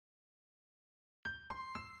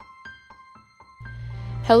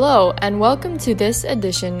Hello, and welcome to this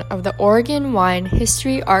edition of the Oregon Wine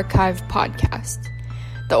History Archive podcast.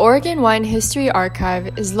 The Oregon Wine History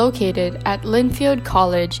Archive is located at Linfield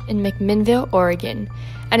College in McMinnville, Oregon,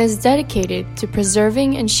 and is dedicated to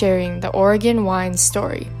preserving and sharing the Oregon wine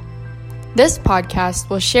story. This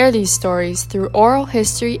podcast will share these stories through oral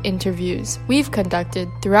history interviews we've conducted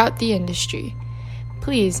throughout the industry.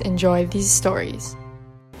 Please enjoy these stories.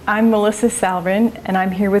 I'm Melissa Salrin, and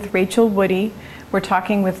I'm here with Rachael Woody. We're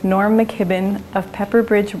talking with Norm McKibben of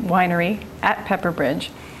Pepperbridge Winery at Pepperbridge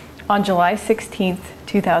on July 16th,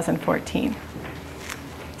 2014.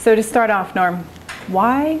 So to start off, Norm,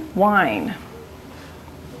 why wine?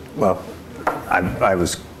 Well, I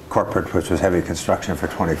was corporate, which was heavy construction, for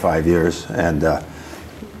 25 years, and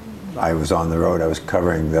I was on the road. I was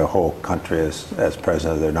covering the whole country as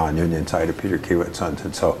president of the non-union side of Peter Kiewit Sons,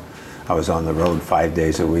 and so I was on the road 5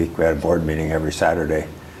 days a week. We had a board meeting every Saturday,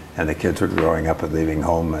 and the kids were growing up and leaving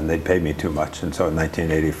home, and they paid me too much. And so in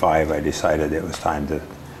 1985, I decided it was time to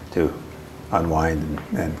unwind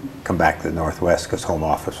and come back to the Northwest, because home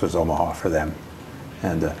office was Omaha for them.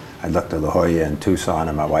 And I looked at La Jolla and Tucson,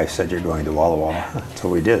 and my wife said, "You're going to Walla Walla." So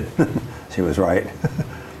we did. She was right.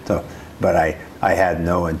 But I had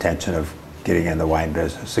no intention of getting in the wine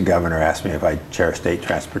business. The governor asked me if I'd chair state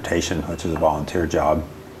transportation, which is a volunteer job.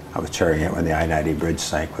 I was chairing it when the I-90 bridge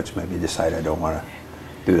sank, which made me decide I don't want to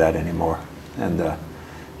do that anymore.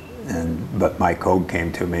 But Mike Hogue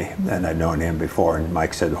came to me, and I'd known him before, and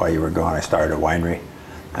Mike said, "While you were gone, I started a winery.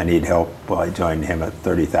 I need help." Well, I joined him at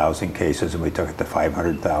 30,000 cases, and we took it to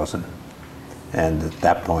 500,000. And at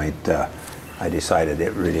that point, I decided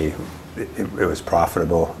it was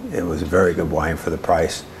profitable. It was very good wine for the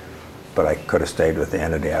price, but I could have stayed with the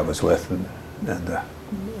entity I was with, and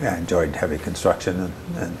I enjoyed heavy construction,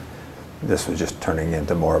 and this was just turning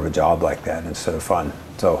into more of a job like that instead of fun.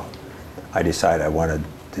 So I decided I wanted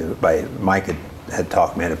to, Mike had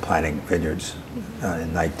talked me into planting vineyards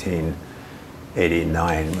in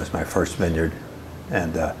 1989 was my first vineyard,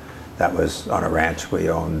 and that was on a ranch we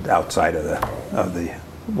owned outside of the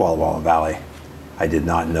Walla Walla Valley. I did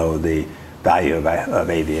not know the value of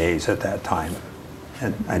AVAs at that time,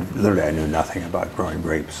 and I knew nothing about growing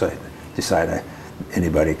grapes. I decided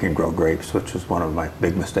anybody can grow grapes, which was one of my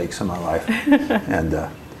big mistakes in my life. And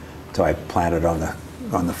so I planted on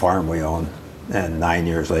the farm we own, and 9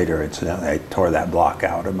 years later, incidentally, I tore that block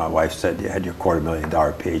out, and my wife said, "You had your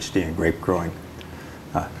 $250,000 PhD in grape growing,"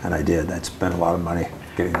 and I did. I'd spent a lot of money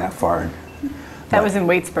getting that far. That was in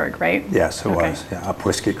Waitsburg, right? Yes, it was. Yeah, up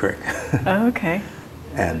Whiskey Creek. Oh, okay.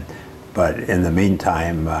 But in the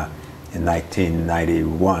meantime, in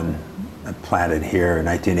 1991, I planted here. In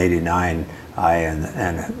 1989, I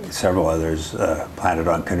and several others planted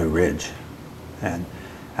on Canoe Ridge, and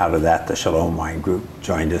out of that, the Shalom Wine Group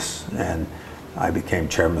joined us, and I became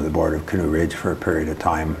chairman of the board of Canoe Ridge for a period of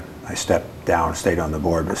time. I stepped down, stayed on the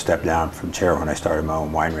board, but stepped down from chair when I started my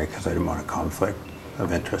own winery because I didn't want a conflict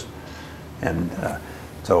of interest. And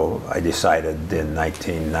so I decided in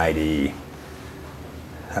 1990,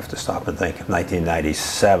 I have to stop and think,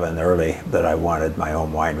 1997 early, that I wanted my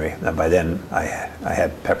own winery. And by then I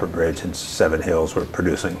had Pepperbridge and Seven Hills were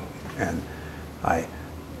producing, and I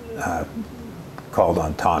called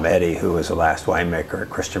on Tom Eddy, who was the last winemaker at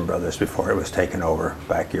Christian Brothers before it was taken over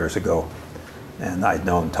back years ago. And I'd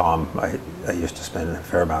known Tom. I used to spend a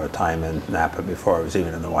fair amount of time in Napa before I was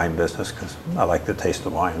even in the wine business, because I like the taste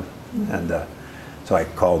of wine. And so I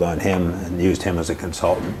called on him and used him as a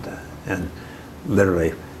consultant, and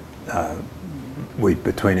literally,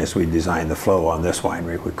 between us, we designed the flow on this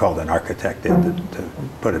winery. We called an architect in to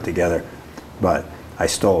put it together, but I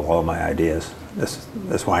stole all my ideas.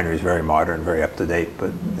 This winery is very modern, very up to date,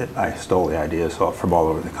 but I stole the ideas from all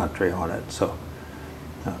over the country on it. So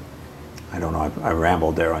I don't know. I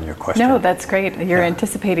rambled there on your question. No, that's great. You're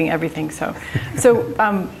anticipating everything. So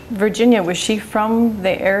Virginia, was she from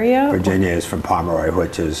the area? Virginia is from Pomeroy,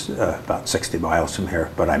 which is about 60 miles from here,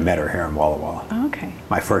 but I met her here in Walla Walla. Oh, okay.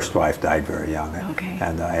 My first wife died very young, okay.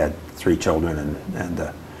 And I had 3 children, and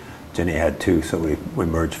Jenny had 2, so we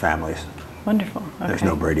merged families. Wonderful. Okay. There's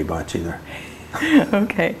no Brady Bunch either.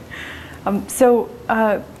 Okay.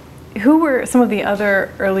 Who were some of the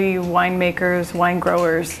other early winemakers, wine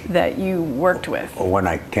growers that you worked with? Well, when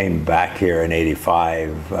I came back here in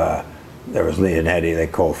 '85, there was Leonetti, they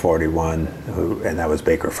called 41, and that was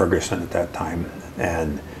Baker Ferguson at that time,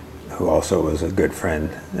 and who also was a good friend.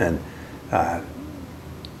 And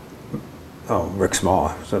Rick Small,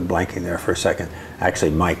 I was blanking there for a second.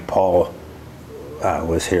 Actually, Mike Paul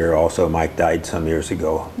was here also. Mike died some years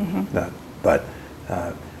ago, but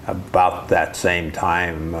about that same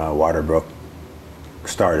time, Waterbrook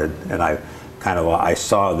started, and kind of, I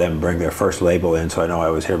saw them bring their first label in, so I know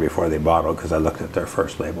I was here before they bottled because I looked at their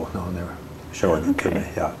first label. No, and they were showing it to me.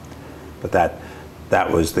 Yeah, but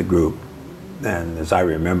that was the group. And as I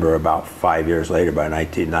remember, about 5 years later, by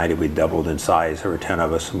 1990, we doubled in size. There were 10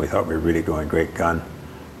 of us, and we thought we were really going great gun.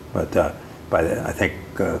 But I think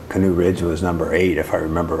Canoe Ridge was number 8, if I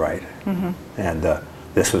remember right. And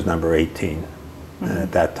this was number 18. And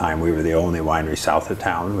at that time, we were the only winery south of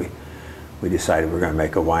town. We decided we were going to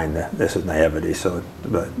make a wine. This is naivety. So,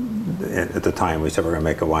 but at the time, we said we're going to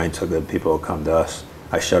make a wine so good people will come to us.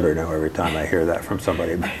 I shudder now every time I hear that from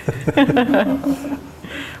somebody.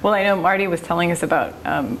 Well, I know Marty was telling us about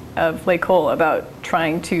of Lake Cole about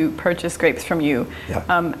trying to purchase grapes from you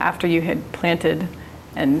after you had planted,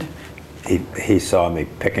 and he saw me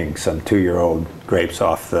picking some 2-year-old grapes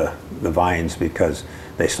off the vines because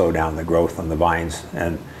they slow down the growth on the vines,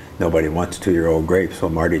 and nobody wants 2-year-old grapes. Well,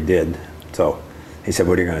 Marty did. So he said,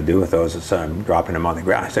 "What are you going to do with those?" I said, "I'm dropping them on the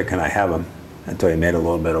ground." I said, "Can I have them?" Until he made a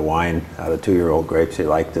little bit of wine out of 2-year-old grapes. He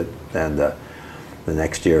liked it, and the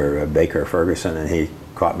next year, Baker Ferguson and he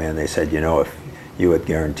caught me, and they said, "You know, if you would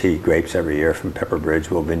guarantee grapes every year from Pepper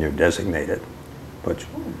Bridge, we'll vineyard designate it," which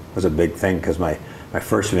was a big thing because my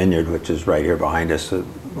first vineyard, which is right here behind us,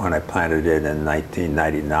 when I planted it in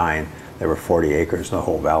 1999, there were 40 acres in the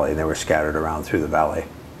whole valley, and they were scattered around through the valley.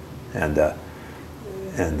 And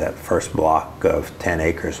that first block of 10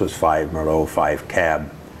 acres was 5 Merlot, 5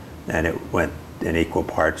 Cab, and it went in equal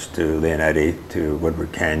parts to Leonetti, to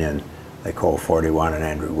Woodward Canyon, Lake Cole 41, and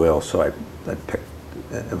Andrew Will. So I picked,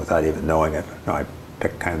 without even knowing it, I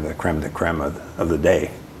picked kind of the creme de creme of the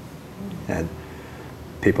day. And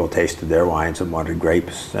people tasted their wines and wanted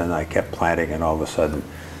grapes, and I kept planting, and all of a sudden,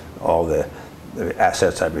 all the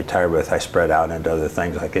assets I'd retired with, I spread out into other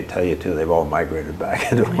things. I could tell you too, they've all migrated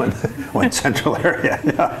back into one central area.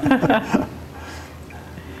 Yeah.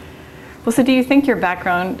 Well, so do you think your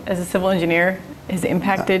background as a civil engineer has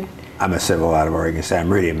impacted? I'm a civil out of Oregon State.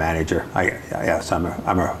 I'm really a manager. Yes, I'm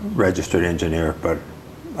a registered engineer, but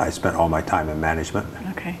I spent all my time in management.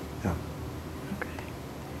 Okay. Yeah. Okay.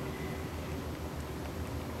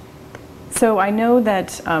 So I know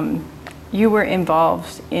that you were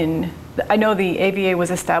involved in, I know the AVA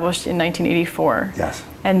was established in 1984. Yes.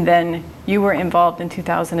 And then you were involved in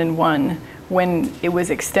 2001 when it was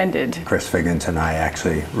extended. Chris Figgins and I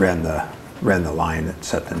actually ran the line that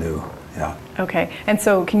set the new, yeah. Okay, and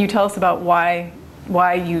so can you tell us about why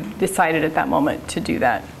you decided at that moment to do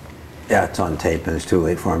that? Yeah, it's on tape, and it's too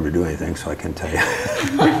late for him to do anything, so I can tell you.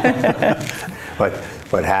 But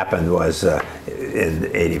what happened was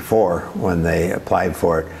in '84, when they applied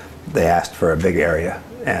for it, they asked for a big area,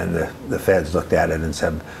 and the feds looked at it and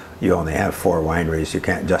said, "You only have 4 wineries, you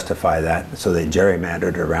can't justify that." So they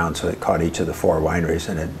gerrymandered it around so it caught each of the 4 wineries,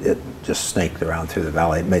 and it just snaked around through the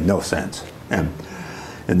valley. It made no sense. And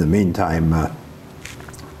in the meantime,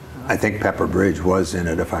 I think Pepper Bridge was in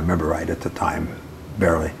it, if I remember right at the time,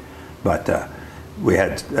 barely. But we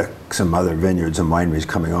had some other vineyards and wineries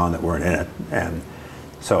coming on that weren't in it. And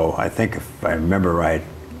so I think if I remember right,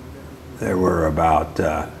 there were about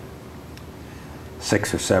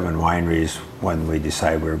 6 or 7 wineries when we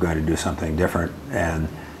decided we were going to do something different, and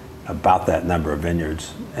about that number of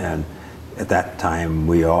vineyards. And at that time,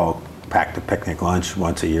 we all packed a picnic lunch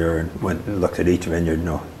once a year and went and looked at each vineyard,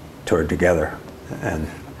 toured together. And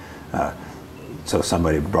so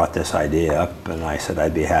somebody brought this idea up, and I said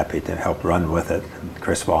I'd be happy to help run with it. And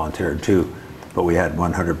Chris volunteered too, but we had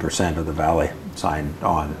 100% of the valley signed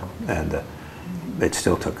on, and it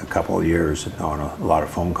still took a couple of years on a lot of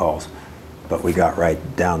phone calls. But we got right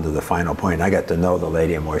down to the final point. I got to know the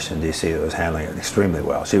lady in Washington, D.C. that was handling it extremely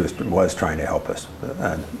well. She was trying to help us.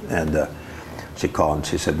 And she called and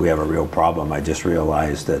she said, "We have a real problem. I just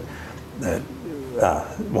realized that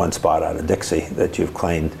one spot out of Dixie that you've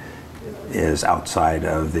claimed is outside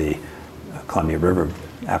of the Columbia River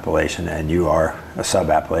appellation, and you are a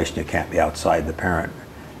sub-appellation. You can't be outside the parent."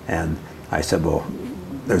 And I said, "Well,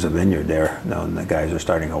 there's a vineyard there. No, and the guys are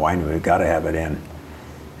starting a winery. We've got to have it in."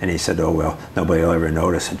 And he said, "Oh, well, nobody will ever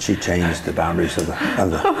notice." And she changed the boundaries of the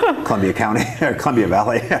Columbia County, or Columbia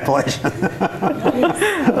Valley appellation.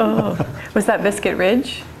 Oh. Was that Biscuit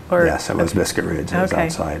Ridge? Or? Yes, it was Biscuit Ridge. It was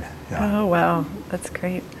outside. Yeah. Oh, wow. That's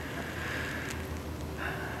great.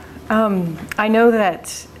 I know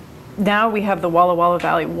that now we have the Walla Walla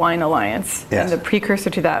Valley Wine Alliance. Yes. And the precursor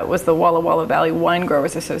to that was the Walla Walla Valley Wine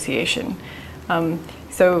Growers Association.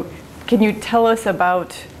 So can you tell us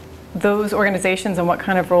about those organizations and what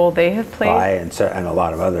kind of role they have played? I and a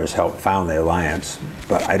lot of others helped found the alliance,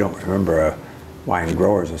 but I don't remember a Wine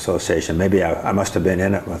Growers Association. Maybe I must have been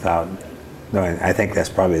in it without knowing. I think that's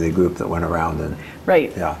probably the group that went around and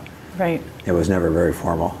right. Yeah. Right. It was never very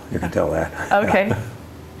formal, you can tell that. Okay.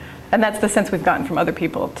 And that's the sense we've gotten from other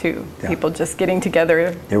people too. Yeah. People just getting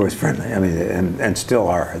together. It was friendly. I mean, and still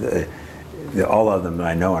are. All of them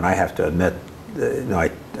I know, and I have to admit,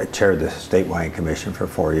 I chaired the State Wine Commission for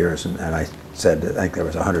 4 years, and I said, I think there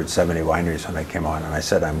was 170 wineries when I came on, and I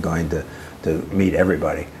said I'm going to meet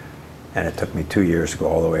everybody. And it took me 2 years to go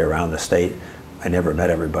all the way around the state. I never met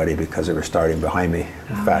everybody because they were starting behind me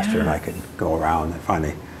faster than I could go around. And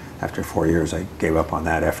finally, after 4 years, I gave up on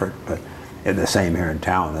that effort. But the same here in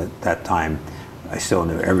town. At that time, I still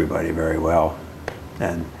knew everybody very well.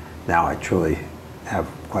 And now I truly have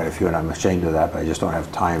quite a few, and I'm ashamed of that, but I just don't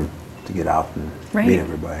have time to get out and meet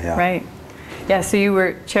everybody. Yeah. Right. Yeah, so you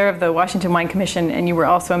were chair of the Washington Wine Commission, and you were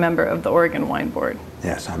also a member of the Oregon Wine Board.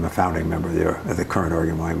 Yes, I'm a founding member of the current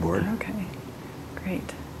Oregon Wine Board. Okay,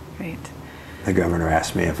 great, great. The governor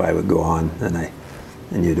asked me if I would go on,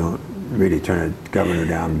 and you don't really turn a governor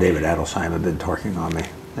down. David Adelsheim had been torquing on me,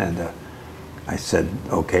 and I said,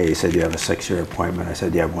 okay. He said, you have a 6-year appointment. I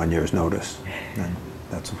said, you have 1 year's notice. And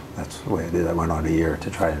that's the way I did. I went on a year to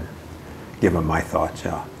try and give him my thoughts,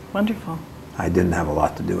 yeah. Wonderful. I didn't have a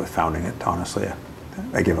lot to do with founding it, honestly.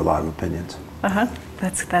 I give a lot of opinions.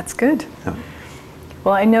 That's good. Yeah.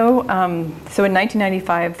 Well, I know, so in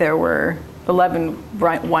 1995 there were 11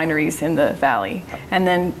 wineries in the valley, and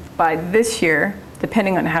then by this year,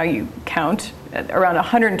 depending on how you count, around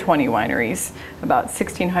 120 wineries, about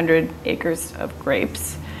 1,600 acres of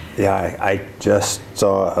grapes. Yeah, I just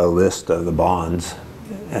saw a list of the bonds,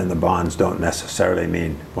 and the bonds don't necessarily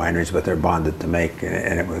mean wineries, but they're bonded to make,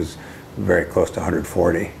 and it was very close to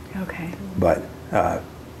 140. Okay. But I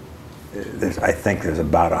think there's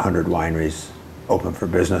about 100 wineries open for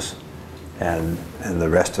business, and the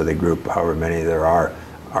rest of the group, however many there are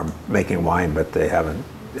making wine, but it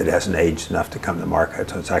hasn't aged enough to come to market,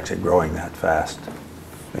 so it's actually growing that fast,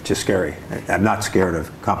 which is scary. I'm not scared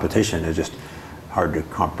of competition, it's just hard to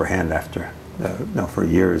comprehend after, for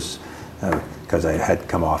years, because I had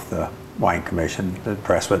come off the wine commission, the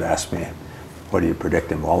press would ask me, what do you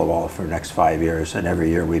predict in Walla Walla for the next 5 years? And every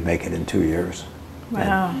year we'd make it in 2 years.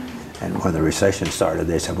 Wow. And when the recession started,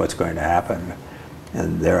 they said, what's going to happen?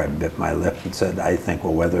 And there I bit my lip and said, I think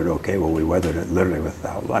we'll weather it okay. Well, we weathered it literally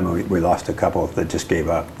without, I mean, we lost a couple that just gave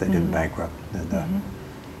up. They didn't bankrupt.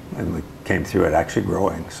 And we came through it actually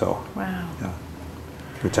growing, so. Wow. Yeah,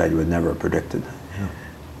 which I would never have predicted. Yeah.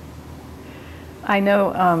 I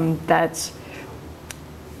know that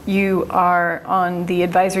you are on the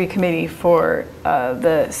advisory committee for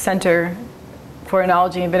the Center for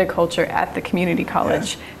Enology and Viticulture at the Community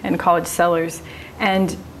College and College Cellars.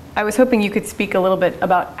 And I was hoping you could speak a little bit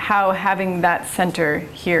about how having that center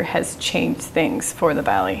here has changed things for the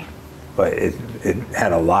Valley. But it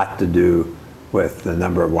had a lot to do with the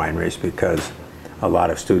number of wineries, because a lot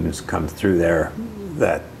of students come through there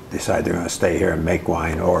that decide they're going to stay here and make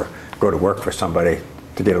wine, or go to work for somebody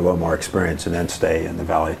to get a little more experience and then stay in the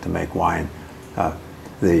Valley to make wine. I'd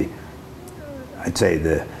say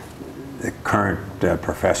the current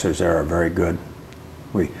professors there are very good.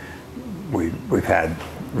 We've had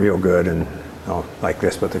real good and like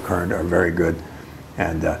this, but the current are very good.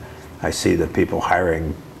 And I see the people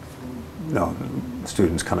hiring,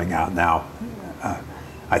 students coming out now.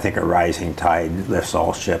 I think a rising tide lifts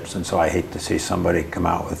all ships, and so I hate to see somebody come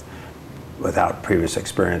out without previous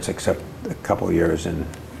experience, except a couple of years in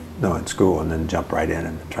school, and then jump right in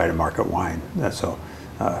and try to market wine. So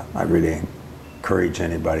I really encourage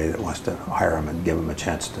anybody that wants to hire them and give them a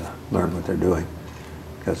chance to learn what they're doing,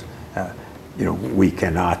 because we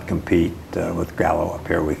cannot compete with Gallo up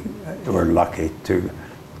here. We're lucky to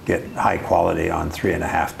get high quality on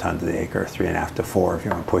 3.5 tons to the acre, 3.5 to 4 if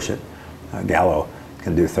you want to push it. Gallo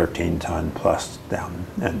can do 13 ton plus down,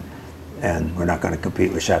 and we're not going to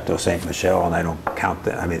compete with Chateau Ste. Michelle, and I don't count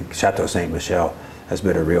that. I mean, Chateau Ste. Michelle has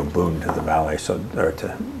been a real boon to the Valley, or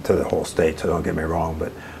to the whole state, so don't get me wrong,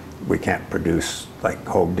 but we can't produce like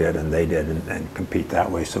Hogue did and they did and compete that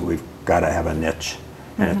way, so we've got to have a niche,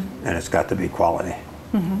 and it's got to be quality.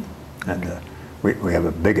 And we have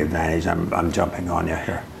a big advantage. I'm jumping on you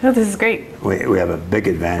here. No, this is great. We have a big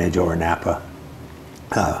advantage over Napa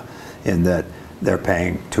in that they're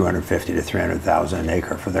paying $250,000 to $300,000 an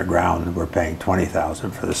acre for their ground, and we're paying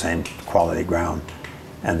 $20,000 for the same quality ground,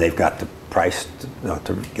 and they've got the price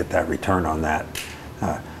to get that return on that.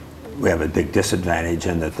 We have a big disadvantage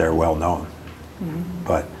in that they're well known,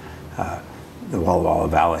 but the Walla Walla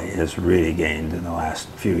Valley has really gained in the last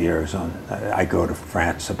few years. I go to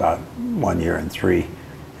France about 1 year in 3,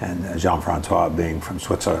 and Jean-Francois, being from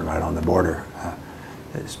Switzerland right on the border,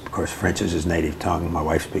 of course French is his native tongue. My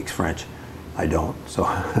wife speaks French. I don't, so,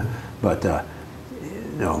 but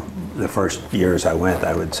the first years I went,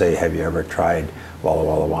 I would say, have you ever tried Walla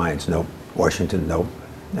Walla wines? Nope. Washington, nope.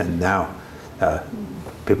 And now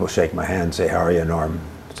people shake my hand and say, how are you, Norm?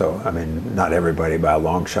 So, I mean, not everybody by a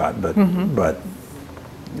long shot, but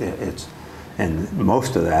it's, and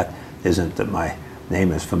most of that isn't that my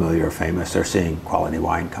name is familiar or famous. They're seeing quality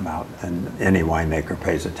wine come out, and any winemaker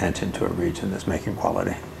pays attention to a region that's making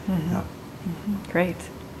quality. Yeah. Great.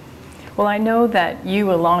 Well, I know that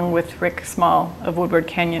you, along with Rick Small of Woodward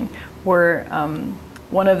Canyon, were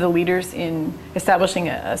one of the leaders in establishing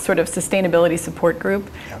a sort of sustainability support group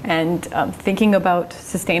and thinking about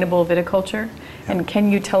sustainable viticulture. And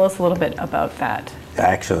can you tell us a little bit about that?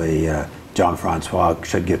 Actually, John Francois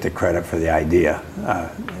should get the credit for the idea.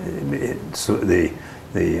 The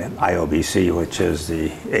IOBC, which is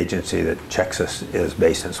the agency that checks us, is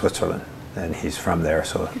based in Switzerland, and he's from there.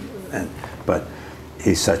 So, but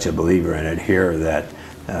he's such a believer in it here that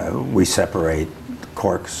we separate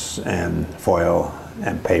corks and foil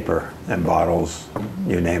and paper and bottles,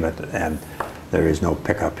 you name it, and there is no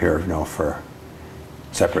pickup here, for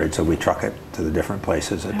separate. So we truck it to the different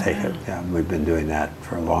places that take it. Yeah, we've been doing that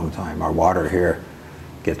for a long time. Our water here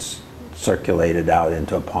gets circulated out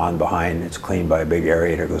into a pond behind. It's cleaned by a big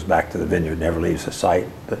aerator, goes back to the vineyard, never leaves the site.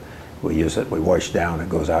 But we use it, we wash down, it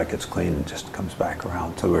goes out, gets cleaned, and just comes back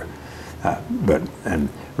around. So we're, and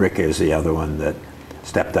Rick is the other one that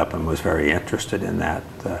stepped up and was very interested in that.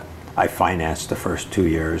 I financed the first 2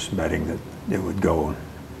 years, betting that it would go,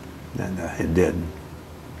 and it did.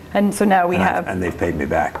 And so now we have... And they've paid me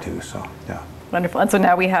back too, so yeah. Wonderful. And so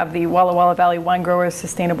now we have the Walla Walla Valley Wine Growers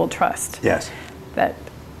Sustainable Trust. Yes.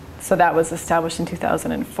 So that was established in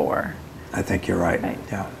 2004. I think you're right.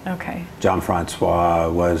 Yeah. Okay. John Francois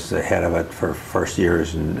was the head of it for first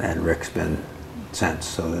years, and Rick's been since,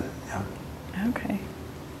 so yeah. Okay.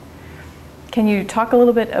 Can you talk a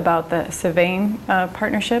little bit about the Sylvain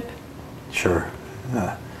partnership? Sure.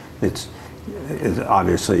 It's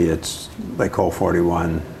obviously it's L'École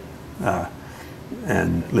 41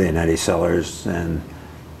 and Leonetti Cellars and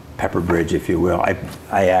Pepper Bridge, if you will. I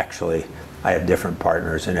have different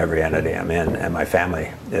partners in every entity I'm in, and my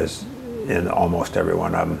family is in almost every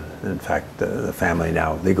one of them. In fact, the family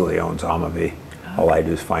now legally owns Amavi. All I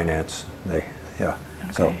do is finance. Okay.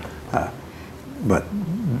 So, but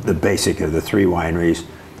the basic of the three wineries,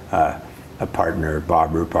 a partner,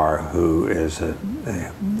 Bob Rupar, who is a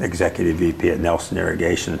executive VP at Nelson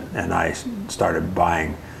Irrigation, and I started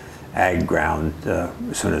buying ag ground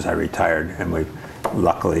as soon as I retired, and we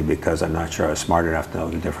luckily, because I'm not sure I was smart enough to know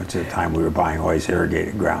the difference at the time, we were buying always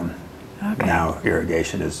irrigated ground. Okay. Now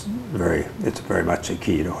irrigation is it's very much a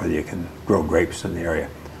key to whether you can grow grapes in the area.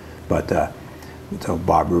 But so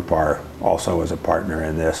Bob Rupar also was a partner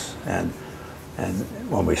in this, and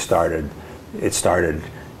when we started,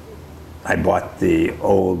 I bought the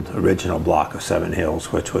old original block of Seven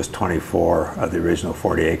Hills, which was 24 of the original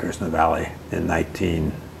 40 acres in the valley in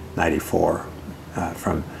 1994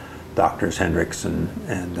 from Doctors Hendricks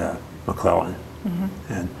and McClellan.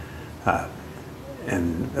 And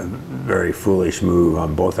a very foolish move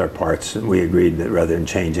on both our parts. We agreed that rather than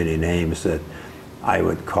change any names, that I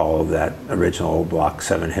would call that original old block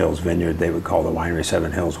Seven Hills Vineyard. They would call the winery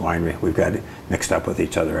Seven Hills Winery. We've got mixed up with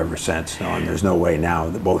each other ever since. And there's no way now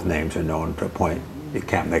that both names are known to a point you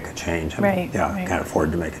can't make a change. I mean, right. Can't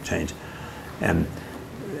afford to make a change. And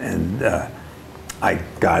I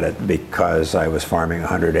got it because I was farming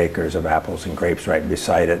 100 acres of apples and grapes right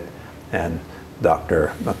beside it, and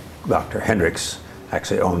Dr. Hendricks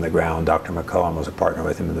actually owned the ground. Dr. McCullum was a partner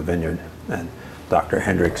with him in the vineyard, and Dr.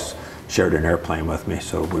 Hendricks shared an airplane with me,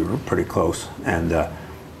 so we were pretty close. And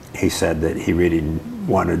he said that he really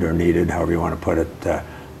wanted or needed, however you want to put it, to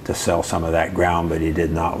sell some of that ground, but he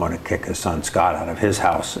did not want to kick his son Scott out of his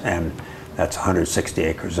house, and that's 160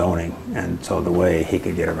 acre zoning. And so the way he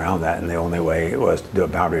could get around that, and the only way, was to do a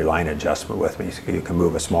boundary line adjustment with me. So you can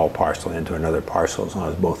move a small parcel into another parcel as long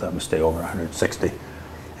as both of them stay over 160.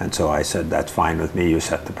 And so I said, that's fine with me, you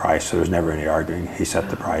set the price. So there was never any arguing. He set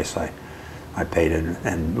the price, I paid it,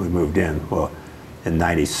 and we moved in. Well, in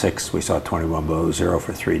 '96, we saw 21 below zero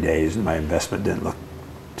for 3 days, and my investment didn't look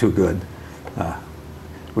too good.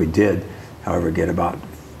 We did, however, get about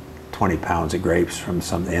 20 pounds of grapes from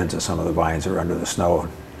some ends of some of the vines that were under the snow,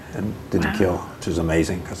 and didn't kill, which was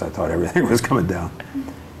amazing because I thought everything was coming down.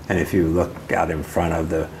 And if you look out in front of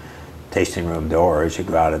the tasting room door as you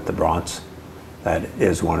go out at the Bronx, that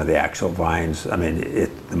is one of the actual vines. I mean,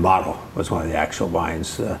 the model was one of the actual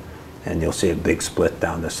vines, and you'll see a big split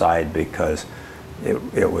down the side because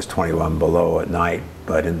it was 21 below at night,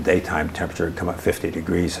 but in the daytime temperature had come up 50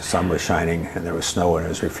 degrees, the sun was shining, and there was snow, and it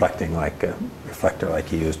was reflecting like a reflector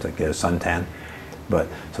like you used to get a suntan. But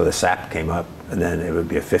so the sap came up, and then it would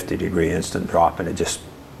be a 50-degree instant drop, and it just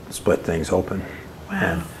split things open.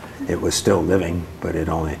 Wow. And it was still living, but it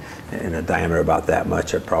only, in a diameter about that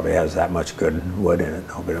much, it probably has that much good wood in it.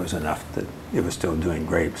 No, but it was enough that it was still doing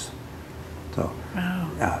grapes. So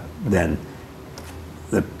wow. then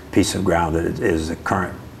the piece of ground that is the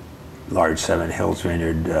current large Seven Hills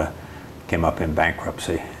vineyard came up in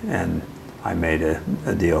bankruptcy, and I made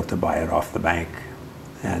a deal to buy it off the bank.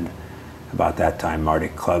 And about that time, Marty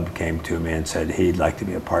Clubb came to me and said he'd like to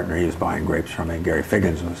be a partner. He was buying grapes from me. Gary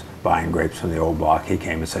Figgins was buying grapes from the old block. He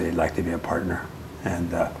came and said he'd like to be a partner. And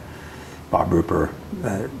Bob Rupert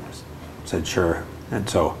said sure. And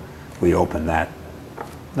so we opened that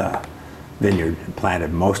vineyard and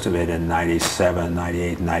planted most of it in 97,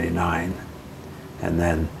 98, and 99. And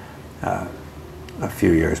then a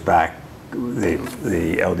few years back, the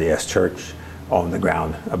LDS church owned the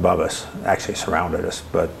ground above us, actually surrounded us,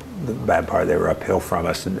 but the bad part, they were uphill from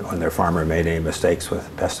us, and when their farmer made any mistakes with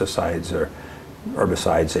pesticides or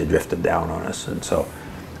herbicides, they drifted down on us. And so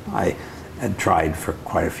I had tried for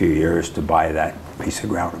quite a few years to buy that piece of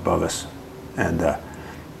ground above us. And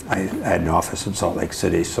I had an office in Salt Lake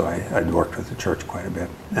City, so I'd worked with the church quite a bit.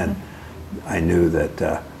 And I knew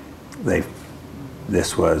that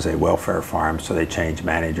this was a welfare farm, so they changed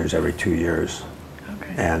managers every 2 years.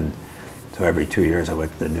 Okay. And so every 2 years I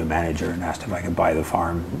went to the new manager and asked if I could buy the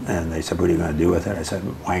farm, and they said, what are you going to do with it? I said,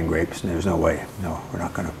 wine grapes. And there's no way, no, we're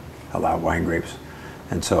not going to allow wine grapes.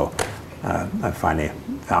 And so I finally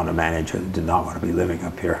found a manager that did not want to be living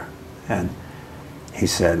up here. And he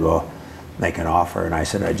said, well, make an offer. And I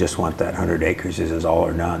said, I just want that 100 acres. He says, all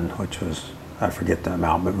or none, which was, I forget the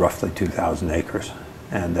amount, but roughly 2,000 acres.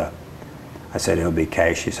 And I said, it'll be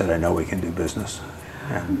cash. He said, I know we can do business.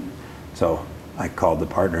 And so I called the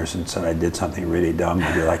partners and said I did something really dumb.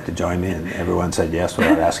 Would you like to join me? And everyone said yes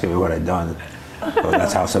without asking me what I'd done. So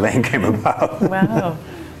that's how Sylvain came about. Wow.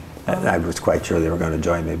 I was quite sure they were going to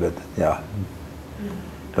join me, but yeah.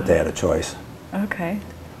 But they had a choice. Okay.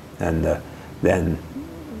 And then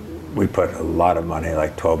we put a lot of money,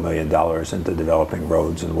 like $12 million, into developing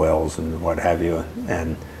roads and wells and what have you.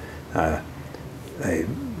 And a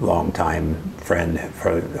longtime friend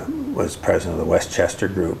was president of the Westchester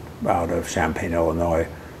Group out of Champaign, Illinois,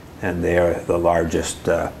 and they are the largest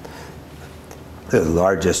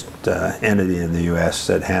entity in the U.S.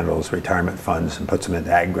 that handles retirement funds and puts them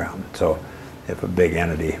into ag ground. So if a big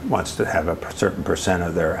entity wants to have a certain percent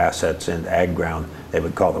of their assets in ag ground, they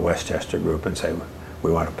would call the Westchester Group and say,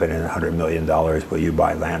 we want to put in $100 million, will you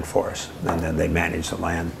buy land for us? And then they manage the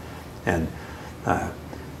land. And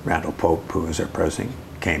Randall Pope, who was their president,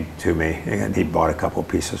 came to me, and he bought a couple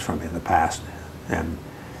pieces from me in the past, and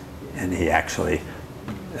he actually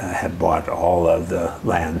had bought all of the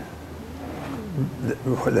land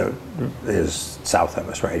that is south of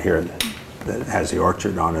us right here that has the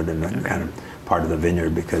orchard on it and kind of part of the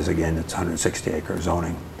vineyard, because again it's 160 acre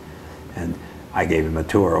zoning. And I gave him a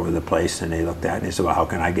tour over the place, and he looked at it and he said, well, how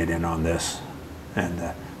can I get in on this?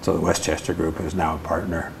 And so the Westchester Group is now a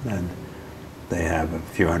partner, and they have a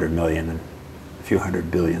few hundred million and a few hundred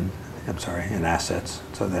billion, I'm sorry, in assets.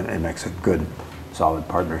 So that it makes a good, solid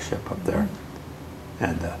partnership up there.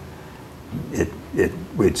 And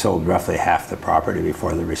we'd sold roughly half the property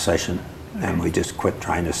before the recession, and we just quit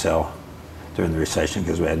trying to sell during the recession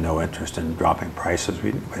because we had no interest in dropping prices.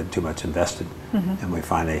 We had too much invested, and we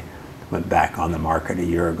finally went back on the market a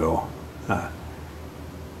year ago.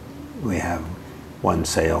 We have one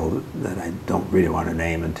sale that I don't really want to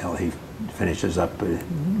name until he finishes up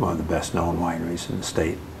one of the best known wineries in the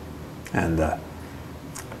state. And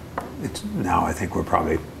it's now, I think we're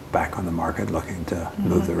probably back on the market looking to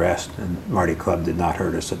move the rest. And Marty Clubb did not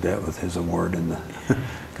hurt us a bit with his award in the,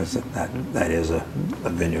 because that is a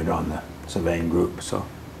vineyard on the Sylvain group, so.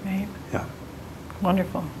 Right. Yeah.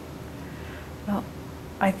 Wonderful. Well,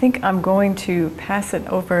 I think I'm going to pass it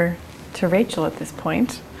over to Rachael at this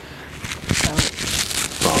point.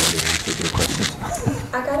 Already answered your questions.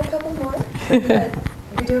 I got a couple more, but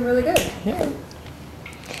you're doing really good. Yeah.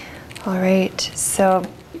 All right, so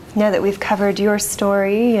now that we've covered your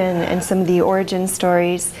story and some of the origin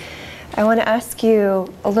stories, I want to ask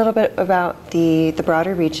you a little bit about the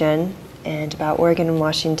broader region and about Oregon and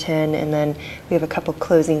Washington, and then we have a couple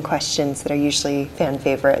closing questions that are usually fan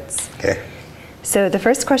favorites. Okay. So the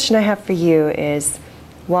first question I have for you is,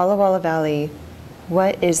 Walla Walla Valley,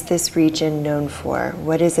 what is this region known for?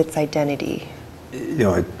 What is its identity? You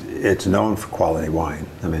know, it's known for quality wine.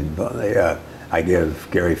 I mean, I give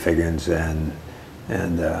Gary Figgins and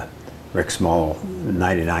Rick Small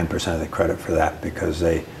 99% of the credit for that, because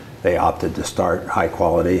they opted to start high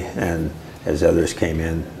quality, and as others came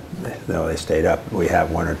in, they stayed up. We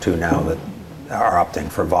have one or two now that are opting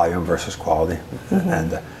for volume versus quality,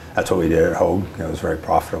 and that's what we did at Hogue. It was very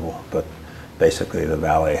profitable, but basically the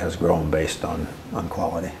valley has grown based on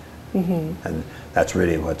quality, and that's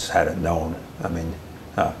really what's had it known. I mean,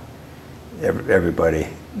 everybody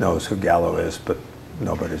knows who Gallo is, but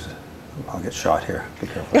nobody's. I'll get shot here. Be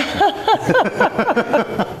careful.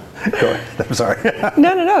 Go ahead. I'm sorry.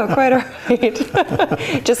 No, quite all right.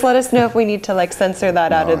 Just let us know if we need to like censor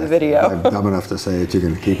that out of the video. I'm dumb enough to say that you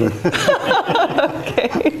can keep it.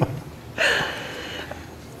 Okay.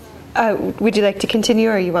 Would you like to continue,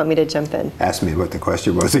 or you want me to jump in? Ask me what the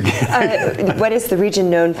question was again. What is the region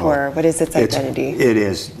known for? What is its identity? It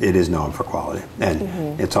is known for quality,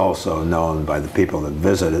 and it's also known by the people that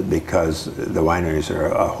visit it, because the wineries are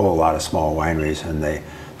a whole lot of small wineries, and they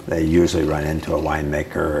usually run into a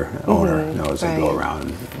winemaker owner as they go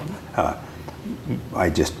around.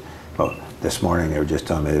 This morning they were just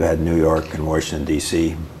telling me they've had New York and Washington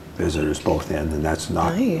D.C. visitors both in, and that's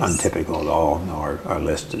not untypical at all. No, our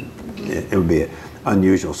list, it would be an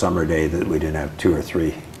unusual summer day that we didn't have 2 or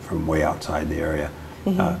 3 from way outside the area.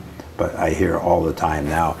 But I hear all the time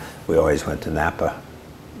now, we always went to Napa,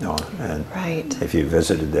 and if you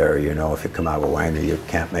visited there, if you come out of a winery, you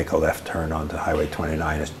can't make a left turn onto Highway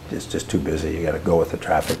 29. It's just too busy. You got to go with the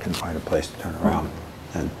traffic and find a place to turn around,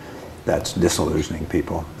 and that's disillusioning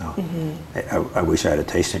people. I wish I had a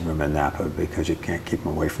tasting room in Napa, because you can't keep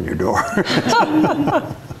them away from your door.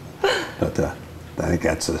 But I think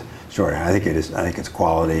that's a short. I think it's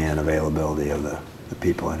quality and availability of the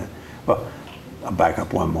people in it. Well, I'll back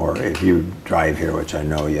up one more. If you drive here, which I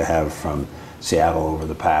know you have, from Seattle over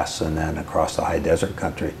the pass and then across the high desert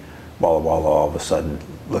country, Walla Walla all of a sudden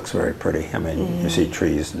looks very pretty. I mean, you see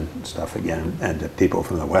trees and stuff again, and the people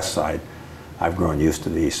from the west side. I've grown used to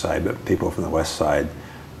the east side, but people from the west side,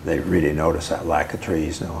 they really notice that lack of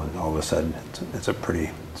trees, and all of a sudden it's a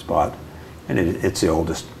pretty spot. And it's the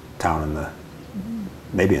oldest town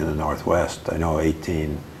maybe in the Northwest. I know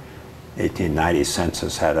 1890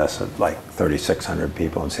 census had us at like 3,600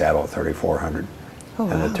 people, in Seattle 3,400.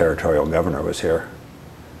 And the territorial governor was here.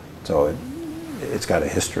 So it's got a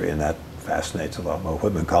history, and that fascinates a lot. Well,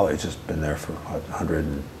 Whitman College has been there for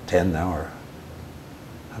 110 now, or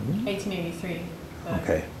 1883.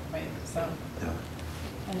 Okay. Right, so. Yeah.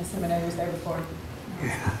 And the seminary was there before.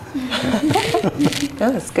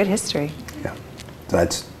 That's good history. Yeah. So I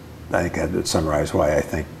think that would summarize why I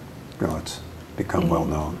think it's become well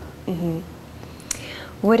known.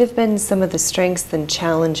 What have been some of the strengths and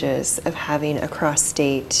challenges of having a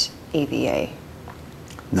cross-state AVA?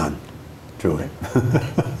 None, truly.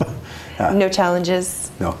 No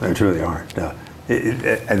challenges? No, there truly aren't.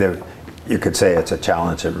 You could say it's a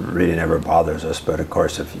challenge that really never bothers us, but of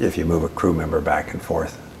course if you move a crew member back and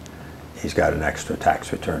forth, he's got an extra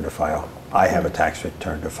tax return to file. I have a tax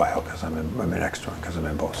return to file because I'm an extra because I'm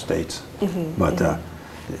in both states. But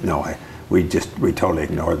no, we totally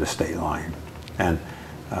ignore the state line. And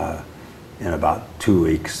in about 2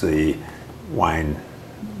 weeks, the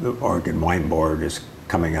Oregon Wine Board is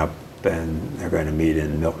coming up, and they're going to meet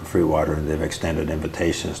in Milton Freewater, and they've extended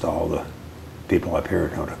invitations to all the people up here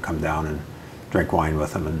to come down and drink wine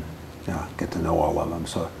with them and get to know all of them.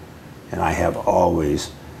 So, and I have always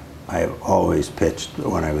pitched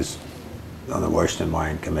when I was on the Washington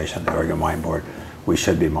Wine Commission, the Oregon Wine Board, we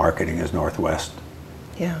should be marketing as Northwest.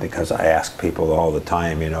 Yeah. Because I ask people all the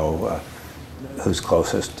time, who's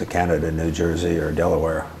closest to Canada, New Jersey or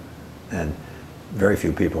Delaware, and very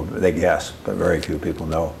few people, they guess, but very few people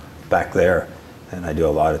know. Back there, and I do a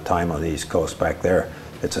lot of time on the East Coast back there,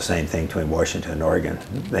 it's the same thing between Washington and Oregon.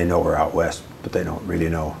 They know we're out west, but they don't really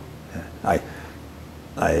know. My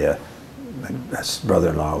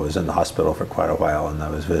brother-in-law was in the hospital for quite a while, and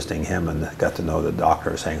I was visiting him and got to know the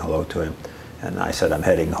doctor, saying hello to him. And I said, I'm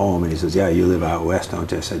heading home. And he says, yeah, you live out west,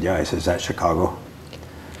 don't you? I said, yeah. He says, is that Chicago?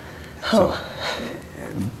 So,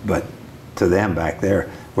 but to them back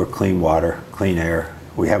there, we're clean water, clean air.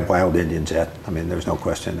 We have wild Indians yet. I mean, there's no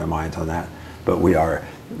question in their minds on that. But we are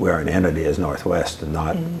an entity as Northwest and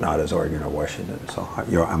not as Oregon or Washington. So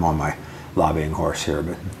I'm on my lobbying horse here,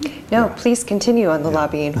 but no, please continue on the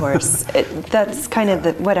lobbying horse. That's kind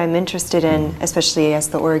of what I'm interested in, especially as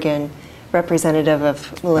the Oregon representative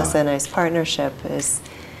of Melissa and I's partnership. Is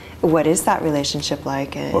what is that relationship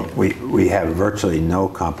like? Well, we have virtually no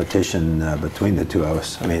competition between the two of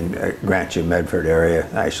us. I mean, grant you, Medford area,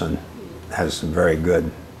 Ashland has some very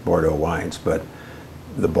good Bordeaux wines, but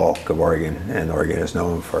the bulk of Oregon, and Oregon is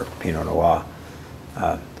known for Pinot Noir.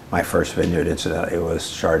 My first vineyard, incidentally, it was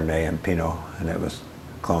Chardonnay and Pinot, and it was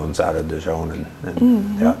clones out of Dijon,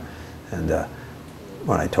 and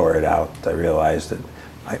when I tore it out, I realized that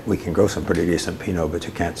we can grow some pretty decent Pinot, but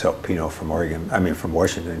you can't sell Pinot from Oregon. I mean, from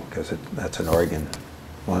Washington, because that's an Oregon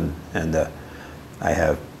one. And I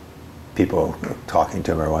have people talking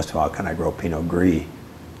to me every once in a while, can I grow Pinot Gris?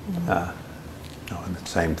 And the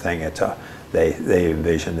same thing. It's they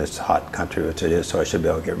envision this hot country, which it is, so I should be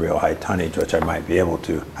able to get real high tonnage, which I might be able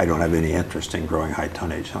to. I don't have any interest in growing high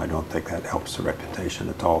tonnage, so I don't think that helps the reputation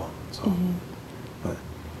at all. So, but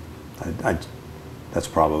that's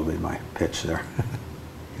probably my pitch there.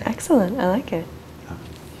 Excellent, I like it.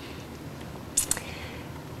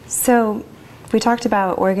 So we talked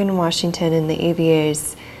about Oregon and Washington and the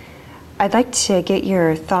AVAs. I'd like to get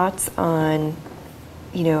your thoughts on,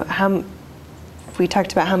 how we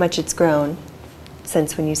talked about how much it's grown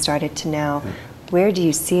since when you started to now. Yeah. Where do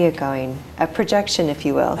you see it going? A projection, if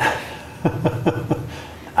you will.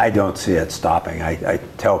 I don't see it stopping. I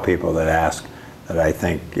tell people that ask that I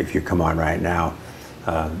think if you come on right now,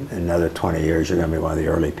 in another 20 years, you're going to be one of the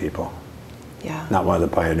early people. Yeah. Not one of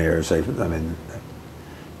the pioneers.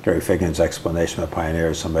 Gary Figgins' explanation of a pioneer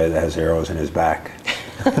is somebody that has arrows in his back.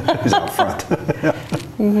 He's out front.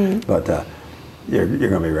 But you're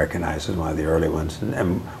going to be recognized as one of the early ones.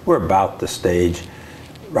 And we're about the stage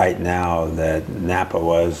right now that Napa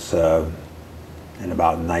was in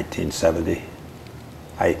about 1970.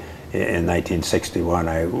 In 1961,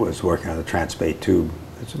 I was working on the Transbay Tube.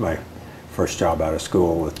 It's my first job out of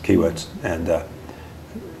school with Kiewitz, and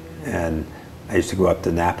I used to go up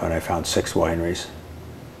to Napa and I found 6 wineries,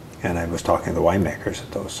 and I was talking to the winemakers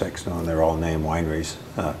at those 6, and they're all named wineries.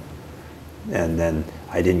 And then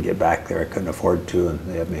I didn't get back there; I couldn't afford to, and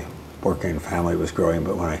they had me working. The family was growing,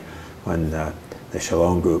 but when the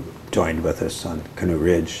Chalone group joined with us on Canoe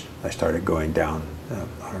Ridge, I started going down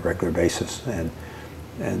on a regular basis, and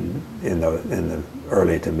in the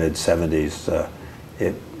early to mid 70s,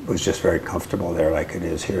 it was just very comfortable there, like it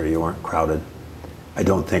is here. You weren't crowded. I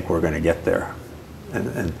don't think we're going to get there.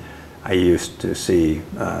 And I used to see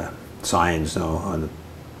signs on the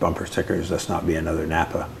bumper stickers, "Let's not be another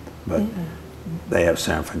Napa," but they have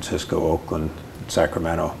San Francisco, Oakland,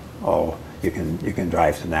 Sacramento. All you can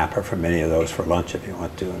drive to Napa from any of those for lunch if you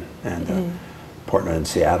want to, and Portland and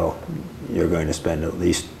Seattle, you're going to spend at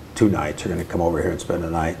least 2 nights. You're going to come over here and spend a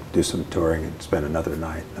night, do some touring, and spend another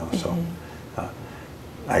night. So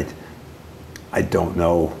I don't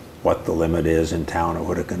know what the limit is in town or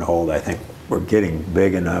what it can hold. I think we're getting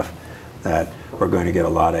big enough that we're going to get a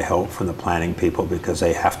lot of help from the planning people, because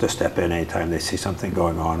they have to step in anytime they see something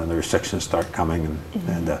going on and the restrictions start coming.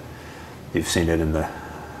 And you've seen it in the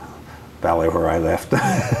valley where I left.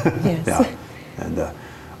 Yes. Yeah. And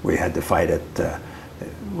we had to fight it.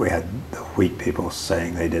 We had the wheat people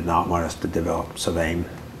saying they did not want us to develop Sylvain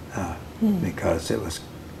because it was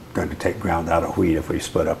going to take ground out of wheat if we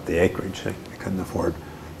split up the acreage. They couldn't afford.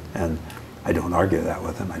 And I don't argue that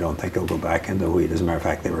with them. I don't think it'll go back into wheat. As a matter of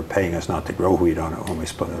fact, they were paying us not to grow wheat on it when we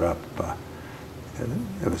split it up.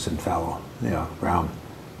 It was in fallow ground.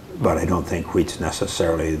 But I don't think wheat's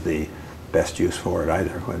necessarily the best use for it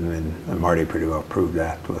either. And Marty pretty well proved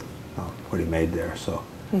that with what he made there. So,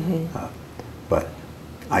 but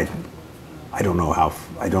I don't know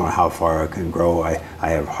how far it can grow. I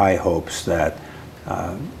have high hopes that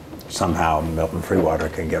somehow Milton Freewater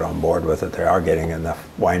can get on board with it. They are getting enough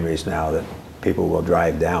wineries now that people will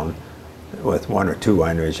drive down. With 1 or 2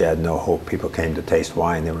 wineries, you had no hope people came to taste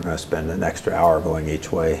wine. They were going to spend an extra hour going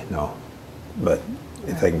each way. No, but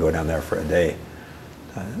if they can go down there for a day,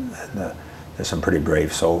 there's some pretty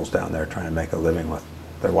brave souls down there trying to make a living with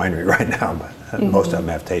their winery right now. But most of them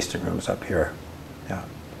have tasting rooms up here. Yeah,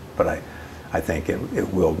 but I think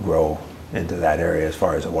it will grow into that area as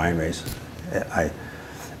far as the wineries.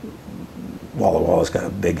 Walla Walla's got a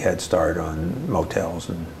big head start on motels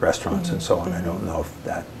and restaurants and so on. I don't know if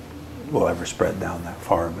that will ever spread down that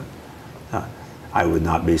far, but I would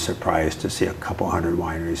not be surprised to see a couple hundred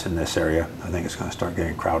wineries in this area. I think it's going to start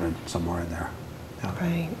getting crowded somewhere in there.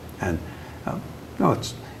 Right. And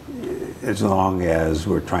it's as long as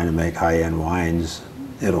we're trying to make high-end wines,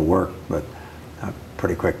 it'll work, but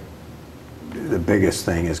pretty quick. The biggest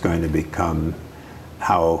thing is going to become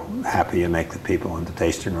how happy you make the people in the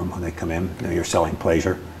tasting room when they come in. You're selling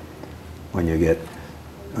pleasure. When you get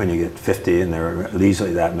 50, and there are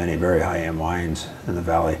easily that many very high-end wines in the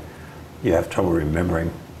valley, you have trouble remembering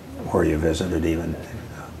where you visited even.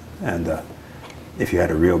 And if you had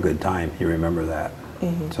a real good time, you remember that.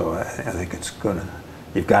 So I think it's gonna,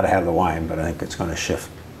 you've got to have the wine, but I think it's going to shift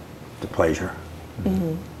to pleasure.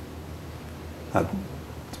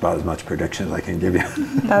 It's about as much prediction as I can give you.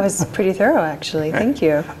 That was pretty thorough, actually. Thank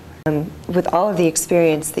you. With all of the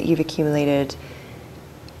experience that you've accumulated,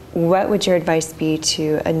 what would your advice be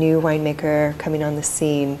to a new winemaker coming on the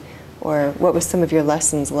scene, or what was some of your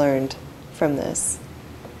lessons learned from this?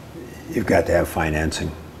 You've got to have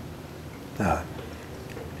financing.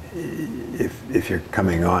 If you're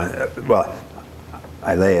coming on, well,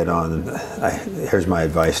 I lay it on. Here's my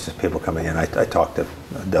advice to people coming in. I talk to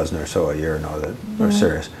a dozen or so a year now that are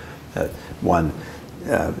serious. One,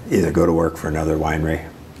 either go to work for another winery,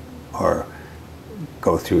 or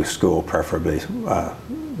go through school, preferably a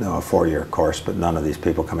 4-year course. But none of these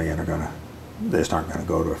people coming in they just aren't going to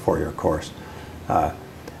go to a 4-year course.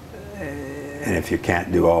 And if you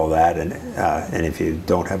can't do all that, and if you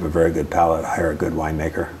don't have a very good palate, hire a good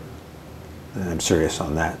winemaker. And I'm serious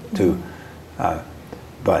on that too.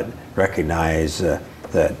 But recognize that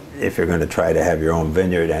if you're going to try to have your own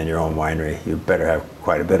vineyard and your own winery, you better have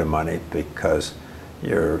quite a bit of money, because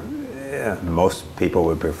most people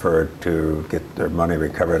would prefer to get their money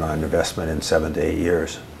recovered on investment in 7 to 8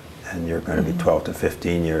 years, and you're going to be 12 to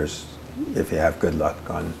 15 years if you have good luck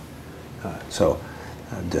on. So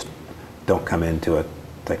just don't come into it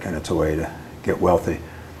thinking it's a way to get wealthy,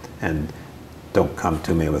 and don't come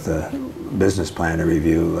to me with a business plan to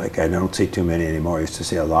review. Like, I don't see too many anymore. I used to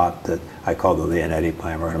see a lot that I call the Leonetti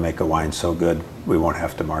plan. We're going to make a wine so good we won't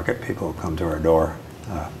have to market. People will come to our door.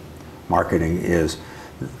 Marketing is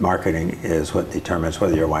what determines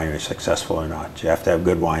whether your winery is successful or not. You have to have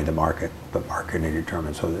good wine to market, but marketing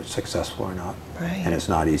determines whether it's successful or not. Right. And it's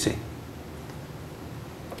not easy,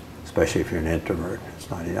 especially if you're an introvert. It's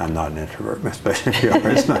not. I'm not an introvert, but especially if you are,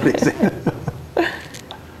 it's not easy.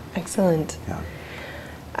 Excellent. Yeah.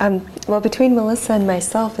 Well, between Melissa and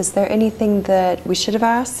myself, is there anything that we should have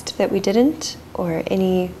asked that we didn't, or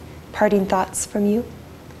any parting thoughts from you?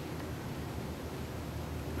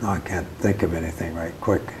 No, I can't think of anything right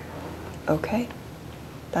quick. Okay,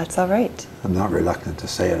 that's all right. I'm not reluctant to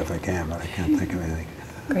say it if I can, but I can't think of anything.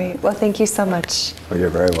 Great. Well, thank you so much. Well, you're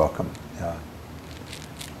very welcome. Yeah.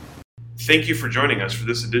 Thank you for joining us for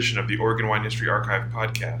this edition of the Oregon Wine History Archive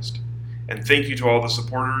podcast. And thank you to all the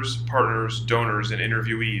supporters, partners, donors, and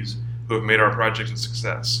interviewees who have made our project a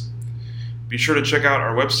success. Be sure to check out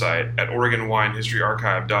our website at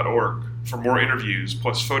OregonWineHistoryArchive.org for more interviews,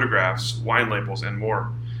 plus photographs, wine labels, and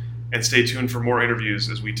more. And stay tuned for more interviews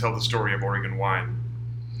as we tell the story of Oregon wine.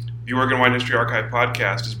 The Oregon Wine History Archive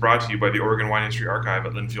podcast is brought to you by the Oregon Wine History Archive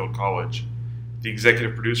at Linfield College. The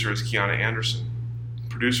executive producer is Kiana Anderson.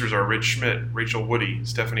 Producers are Rich Schmidt, Rachael Woody,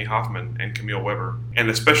 Stephanie Hoffman, and Camille Weber. And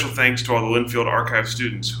a special thanks to all the Linfield Archive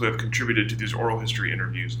students who have contributed to these oral history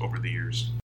interviews over the years.